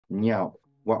Meow.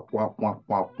 Wah, wah, wah,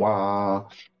 wah, wah.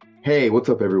 Hey, what's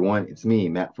up, everyone? It's me,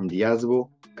 Matt from DAZE,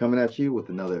 coming at you with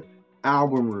another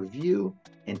album review.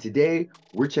 And today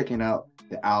we're checking out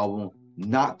the album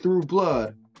Not Through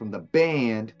Blood from the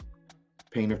band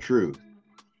Pain of Truth.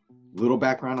 Little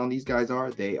background on these guys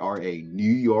are they are a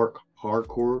New York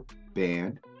hardcore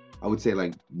band. I would say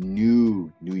like New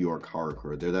York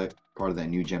hardcore. They're that part of that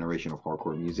new generation of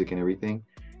hardcore music and everything.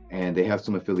 And they have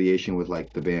some affiliation with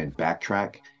like the band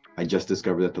Backtrack. I just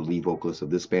discovered that the lead vocalist of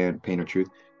this band, Pain of Truth,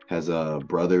 has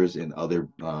brothers in other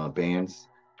bands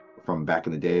from back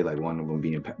in the day, like one of them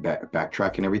being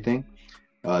Backtrack and everything.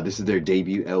 This is their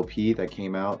debut LP that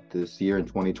came out this year in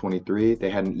 2023. They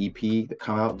had an EP that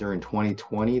come out during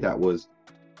 2020 that was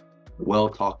well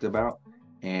talked about.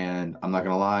 And I'm not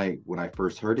gonna lie, when I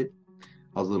first heard it,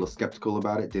 I was a little skeptical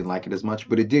about it, didn't like it as much,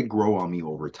 but it did grow on me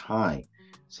over time.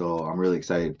 So I'm really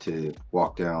excited to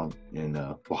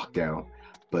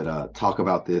talk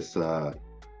about this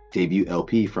debut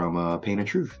LP from Pain of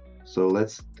Truth. So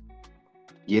let's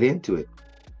get into it.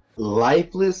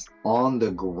 Lifeless on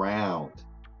the Ground.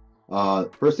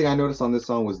 First thing I noticed on this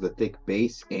song was the thick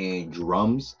bass and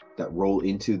drums that roll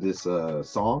into this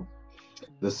song.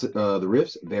 The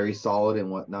riffs, very solid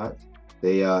and whatnot.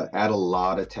 They add a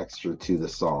lot of texture to the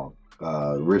song.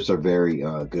 Riffs are very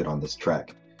good on this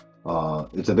track.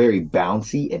 It's a very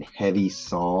bouncy and heavy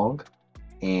song,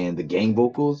 and the gang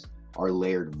vocals are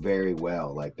layered very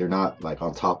well. Like they're not like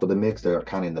on top of the mix, they're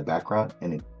kind of in the background,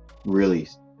 and it really,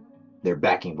 they're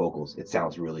backing vocals. It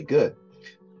sounds really good.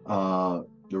 The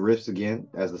riffs, again,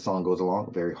 as the song goes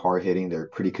along, very hard hitting. They're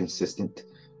pretty consistent.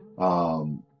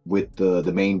 With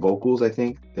the main vocals, I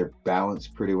think they're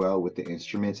balanced pretty well with the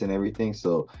instruments and everything,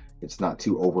 so it's not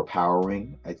too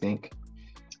overpowering, I think.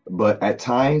 But at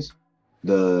times,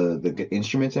 the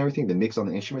instruments and everything, the mix on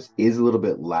the instruments is a little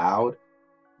bit loud,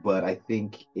 but I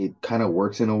think it kind of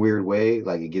works in a weird way.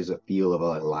 Like it gives a feel of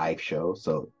a live show,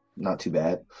 so not too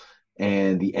bad.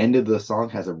 And the end of the song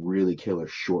has a really killer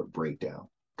short breakdown.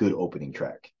 Good opening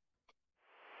track.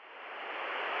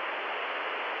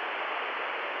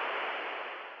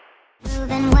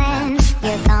 Even when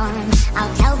you're gone,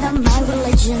 I'll tell them my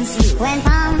religion's you. When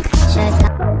puncture's In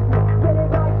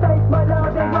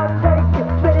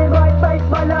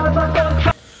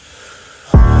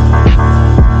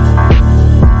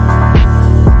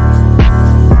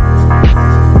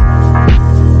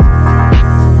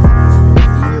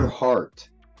Your Heart.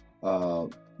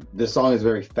 This song is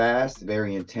very fast,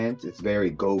 very intense. It's very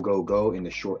go, go, go in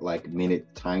the short like minute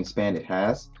time span it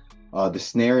has. The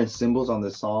snare and cymbals on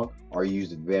this song are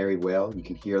used very well. You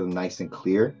can hear them nice and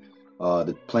clear.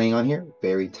 The playing on here,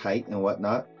 very tight and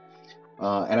whatnot.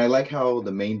 And I like how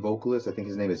the main vocalist, I think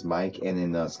his name is Mike,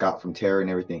 and then Scott from Terror and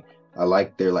everything. I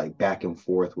like their like back and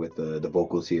forth with the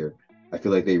vocals here. I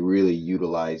feel like they really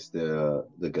utilize the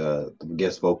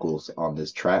guest vocals on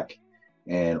this track.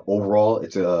 And overall,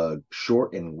 it's a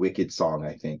short and wicked song,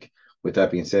 I think. With that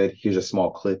being said, here's a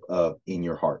small clip of In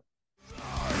Your Heart.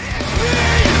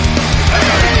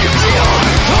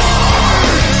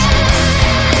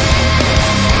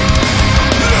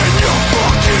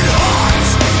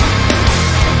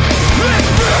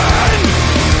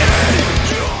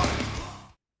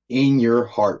 In Your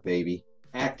Heart, baby.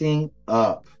 Acting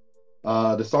Up.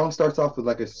 The song starts off with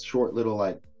like a short little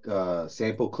like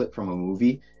sample clip from a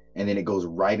movie, and then it goes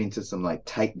right into some like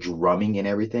tight drumming and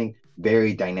everything.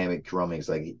 Very dynamic drumming. It's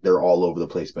like they're all over the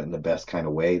place, but in the best kind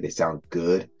of way. They sound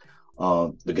good.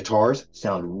 The guitars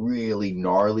sound really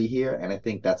gnarly here, and I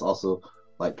think that's also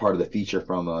like part of the feature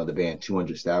from the band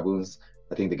 200 Stab Wounds.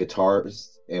 I think the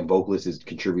guitars and vocalist is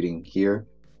contributing here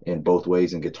in both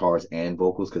ways, in guitars and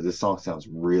vocals, because this song sounds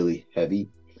really heavy.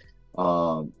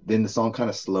 Then the song kind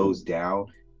of slows down,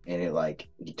 and it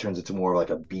turns into more like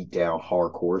a beat down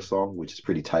hardcore song, which is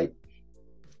pretty tight.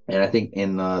 And I think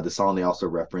in the song they also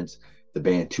reference the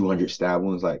band 200 Stab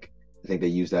Wounds. Like I think they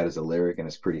use that as a lyric, and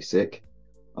it's pretty sick.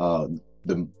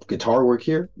 The guitar work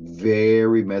here,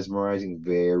 very mesmerizing,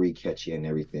 very catchy and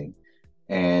everything.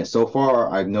 And so far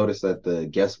I've noticed that the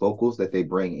guest vocals that they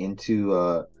bring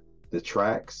into the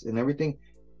tracks and everything,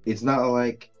 it's not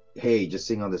like, hey, just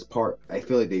sing on this part. I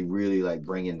feel like they really like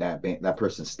bring in that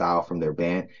person's style from their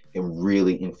band and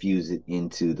really infuse it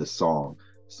into the song.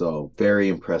 So very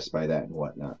impressed by that and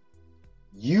whatnot.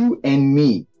 You and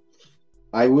Me.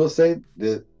 I will say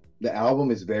the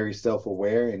album is very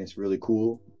self-aware, and it's really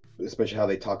cool, especially how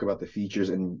they talk about the features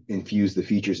and infuse the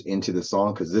features into the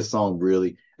song, because this song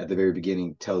really at the very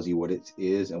beginning tells you what it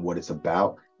is and what it's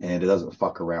about, and it doesn't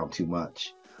fuck around too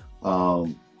much.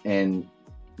 And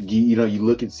you know, you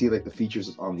look and see like the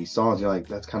features on these songs, you're like,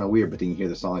 that's kind of weird, but then you hear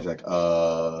the songs, you're like,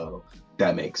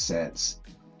 that makes sense.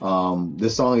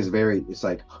 This song is it's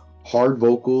like hard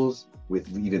vocals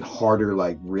with even harder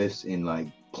like riffs and like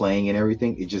playing and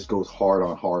everything. It just goes hard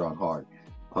on hard on hard.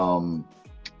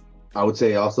 I would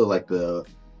say also like the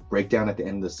breakdown at the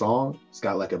end of the song, it's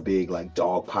got like a big like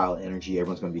dog pile energy.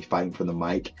 Everyone's gonna be fighting for the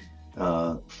mic.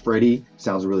 Freddie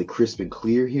sounds really crisp and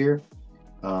clear here.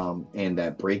 And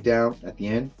that breakdown at the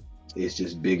end is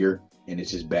just bigger and it's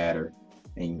just badder.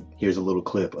 And here's a little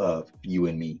clip of You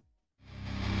and Me.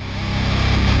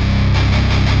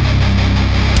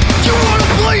 You wanna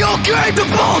play your game, the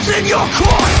ball's in your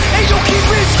court, and you'll keep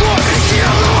it score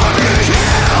until I'm in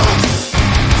hell.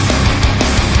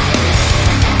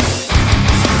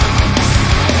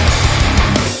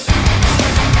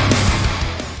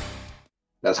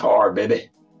 That's hard, baby.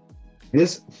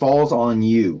 This Falls on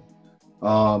You.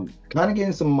 Kind of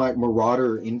getting some like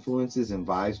Marauder influences and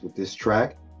vibes with this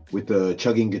track, with the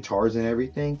chugging guitars and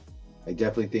everything. I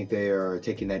definitely think they are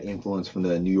taking that influence from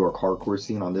the New York hardcore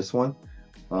scene on this one.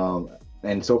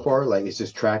 And so far, like it's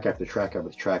just track after track after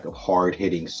track of hard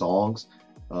hitting songs.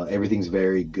 Everything's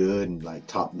very good and like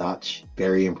top notch,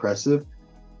 very impressive.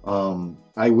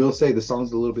 I will say the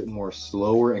song's a little bit more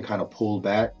slower and kind of pulled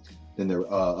back than the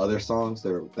other songs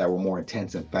that were more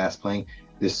intense and fast playing.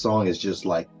 This song is just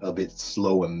like a bit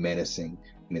slow and menacing,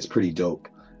 and it's pretty dope.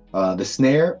 The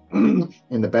snare in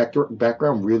the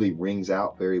background really rings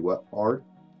out very hard.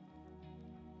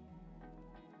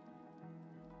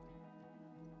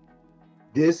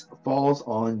 This Falls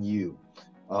on You.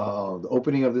 The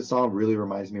opening of this song really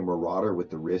reminds me of Marauder with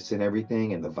the riffs and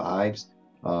everything and the vibes.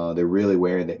 They're really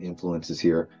wearing the influences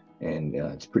here, and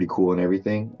it's pretty cool and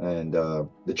everything. And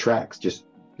the tracks, just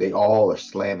they all are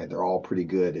slamming. They're all pretty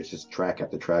good. It's just track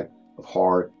after track of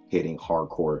hard hitting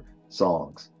hardcore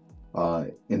songs.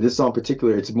 In this song in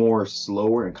particular, it's more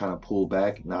slower and kind of pulled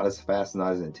back, not as fast,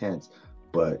 not as intense,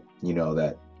 but you know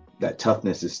that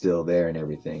toughness is still there and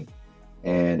everything.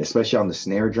 And especially on the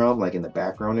snare drum, like in the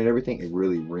background and everything, it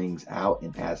really rings out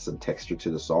and adds some texture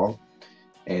to the song.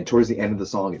 And towards the end of the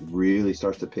song, it really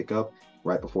starts to pick up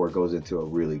right before it goes into a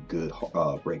really good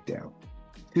breakdown.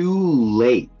 Too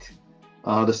Late.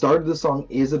 The start of the song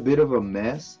is a bit of a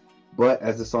mess, but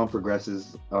as the song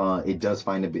progresses, it does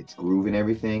find a bit groove and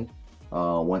everything.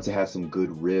 Once it has some good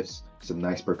riffs, some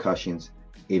nice percussions,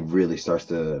 it really starts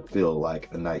to feel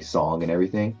like a nice song and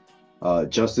everything.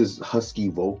 Just husky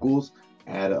vocals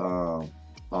add a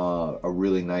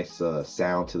really nice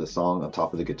sound to the song on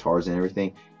top of the guitars and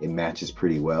everything. It matches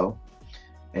pretty well.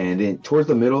 And then towards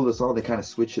the middle of the song, they kind of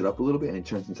switch it up a little bit and it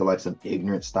turns into like some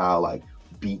ignorant style, like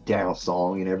beat down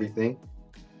song and everything.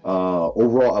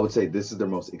 Overall, I would say this is their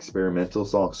most experimental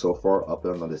song so far up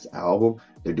on this album.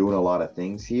 They're doing a lot of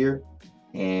things here,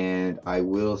 and I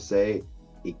will say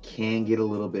it can get a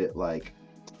little bit like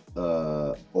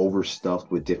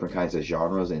overstuffed with different kinds of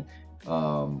genres and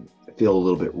feel a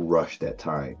little bit rushed at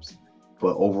times,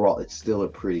 but overall it's still a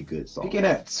pretty good song. Speaking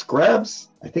at Scrubs,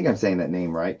 I think I'm saying that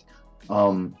name right.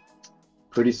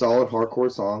 Pretty solid hardcore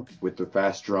song with the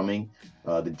fast drumming,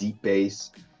 the deep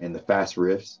bass, and the fast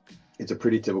riffs. It's a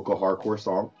pretty typical hardcore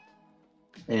song,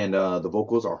 and the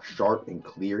vocals are sharp and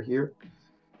clear here.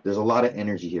 There's a lot of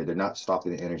energy here. They're not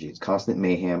stopping the energy. It's constant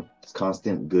mayhem. It's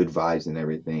constant good vibes and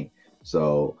everything.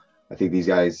 So I think these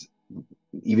guys,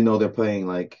 even though they're playing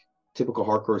like typical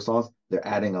hardcore songs, they're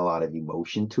adding a lot of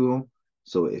emotion to them,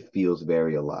 so it feels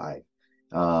very alive.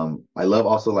 I love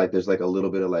also like there's like a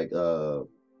little bit of like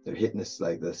they're hitting this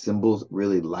like the cymbals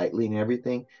really lightly and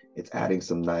everything. It's adding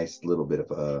some nice little bit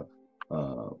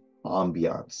of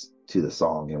ambiance to the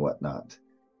song and whatnot.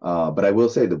 But I will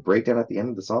say the breakdown at the end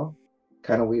of the song,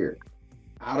 kind of weird.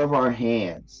 Out of Our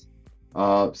Hands.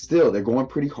 Still, they're going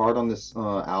pretty hard on this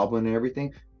album and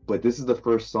everything, but this is the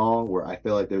first song where I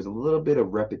feel like there's a little bit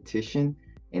of repetition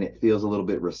and it feels a little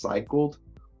bit recycled,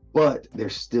 but they're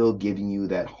still giving you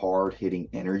that hard hitting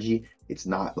energy. It's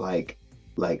not like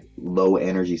low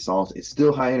energy songs. It's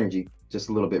still high energy, just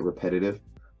a little bit repetitive.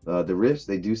 The riffs,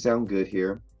 they do sound good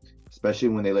here, especially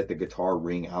when they let the guitar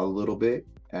ring out a little bit,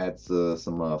 adds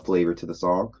some flavor to the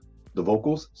song. The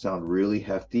vocals sound really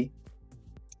hefty,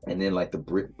 and then like the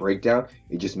breakdown,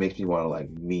 it just makes me want to like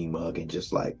mean mug and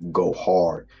just like go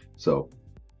hard. So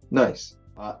nice.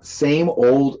 Same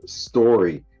Old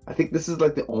Story. I think this is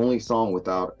like the only song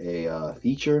without a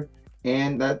feature,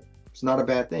 and that's not a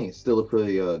bad thing. It's still a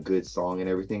pretty good song and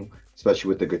everything, especially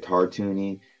with the guitar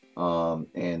tuning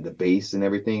and the bass and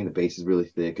everything. The bass is really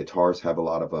thick. Guitars have a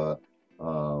lot of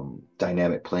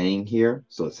dynamic playing here,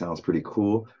 so it sounds pretty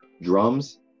cool.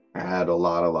 Drums add a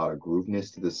lot of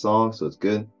grooveness to the song, so it's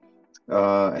good.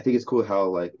 I think it's cool how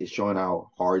like it's showing how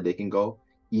hard they can go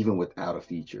even without a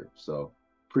feature. So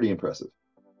pretty impressive.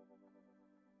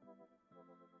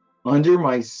 Under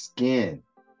My Skin.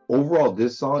 Overall,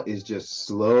 this song is just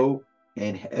slow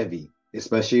and heavy,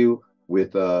 especially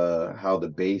with how the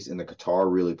bass and the guitar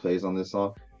really plays on this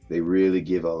song. They really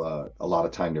give a lot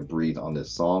of time to breathe on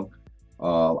this song.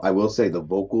 I will say the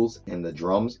vocals and the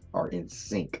drums are in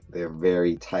sync. They're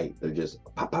very tight. They're just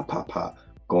pop, pop, pop, pop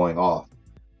going off.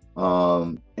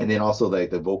 And then also like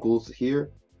the vocals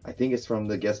here, I think it's from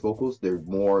the guest vocals. They're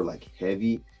more like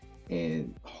heavy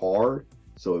and hard.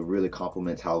 So it really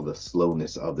complements how the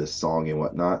slowness of this song and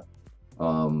whatnot.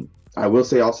 I will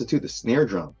say also too, the snare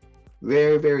drum,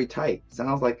 very, very tight.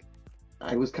 Sounds like,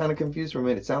 I was kind of confused for a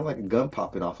minute. It sounded like a gun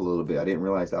popping off a little bit. I didn't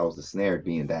realize that was the snare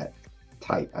being that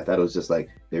tight. I thought it was just like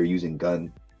they're using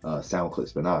gun sound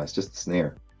clips, but nah, it's just the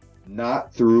snare.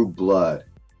 Not Through Blood.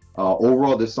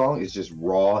 Overall, this song is just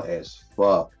raw as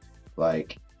fuck.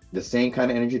 Like the same kind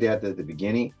of energy they had at the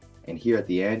beginning, and here at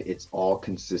the end, it's all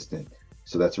consistent.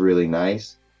 So that's really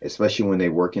nice, especially when they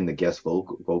work in the guest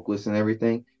vocalists and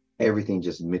everything. Everything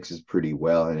just mixes pretty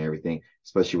well and everything,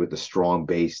 especially with the strong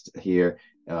bass here,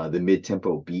 the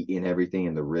mid-tempo beat and everything,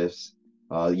 and the riffs.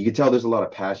 You can tell there's a lot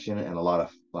of passion and a lot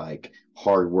of like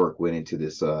hard work went into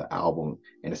this album,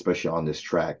 and especially on this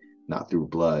track, Not Through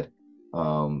Blood.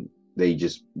 They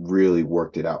just really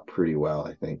worked it out pretty well,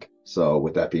 I think. So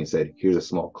with that being said, here's a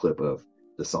small clip of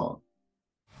the song.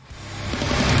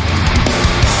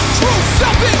 True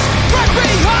selfish, right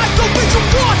behind the vision,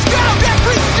 watch down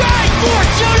every day,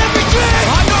 fortune everything.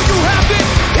 I know you have it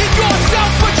in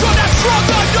yourself, but you're not strong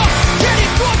enough. Get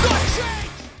it for the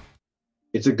change.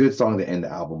 It's a good song to end the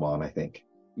album on, I think.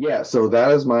 Yeah, so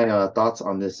that is my thoughts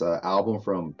on this album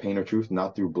from Pain of Truth,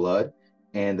 Not Through Blood.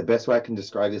 And the best way I can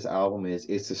describe this album is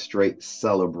it's a straight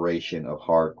celebration of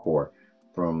hardcore.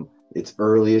 From its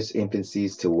earliest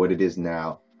infancies to what it is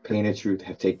now, Pain of Truth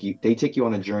they take you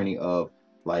on a journey of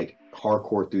like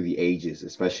hardcore through the ages,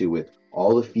 especially with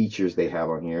all the features they have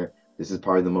on here. This is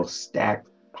probably the most stacked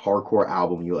hardcore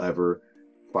album you'll ever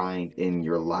find in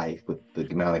your life, with the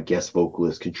amount of guest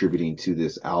vocalists contributing to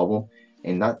this album.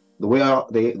 And not the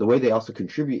way they also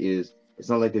contribute is, it's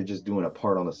not like they're just doing a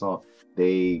part on the song.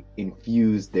 They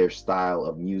infuse their style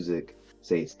of music,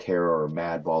 say it's Terror or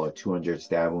Madball or 200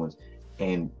 Stab Wounds,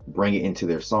 and bring it into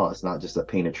their song. It's not just a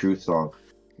Pain of Truth song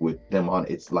with them on.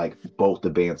 It's like both the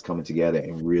bands coming together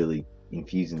and really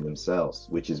infusing themselves,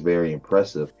 which is very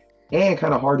impressive and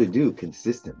kind of hard to do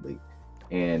consistently.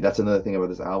 And that's another thing about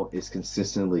this album. It's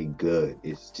consistently good.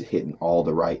 It's hitting all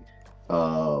the right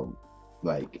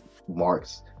like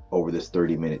marks over this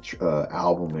 30-minute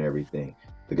album and everything.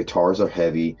 The guitars are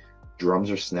heavy,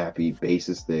 drums are snappy, bass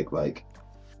is thick. Like,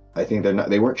 I think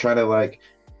they weren't trying to like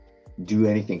do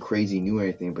anything crazy new or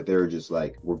anything, but they were just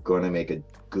like, we're gonna make a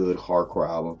good hardcore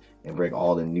album and bring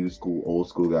all the new school, old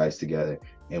school guys together,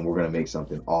 and we're gonna make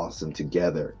something awesome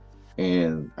together.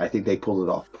 And I think they pulled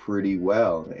it off pretty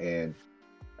well. And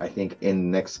I think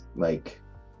in next like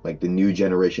the new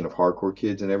generation of hardcore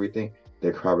kids and everything,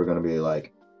 they're probably gonna be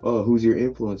like, oh, who's your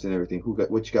influence and everything?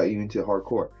 What got you into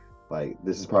hardcore? Like,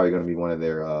 this is probably going to be one of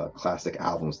their classic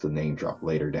albums to name drop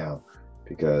later down,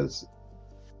 because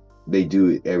they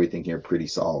do everything here pretty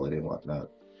solid and whatnot.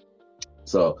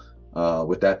 So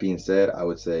with that being said, I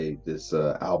would say this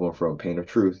album from Pain of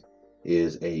Truth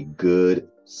is a good,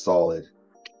 solid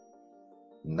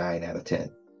 9 out of 10.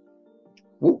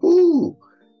 Woo-hoo!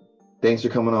 Thanks for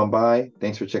coming on by.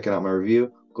 Thanks for checking out my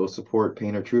review. Go support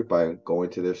Pain of Truth by going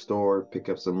to their store, pick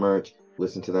up some merch,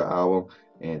 listen to their album.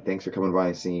 And thanks for coming by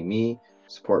and seeing me.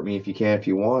 Support me if you can, if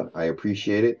you want. I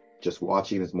appreciate it. Just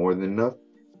watching is more than enough.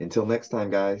 Until next time,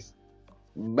 guys.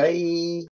 Bye.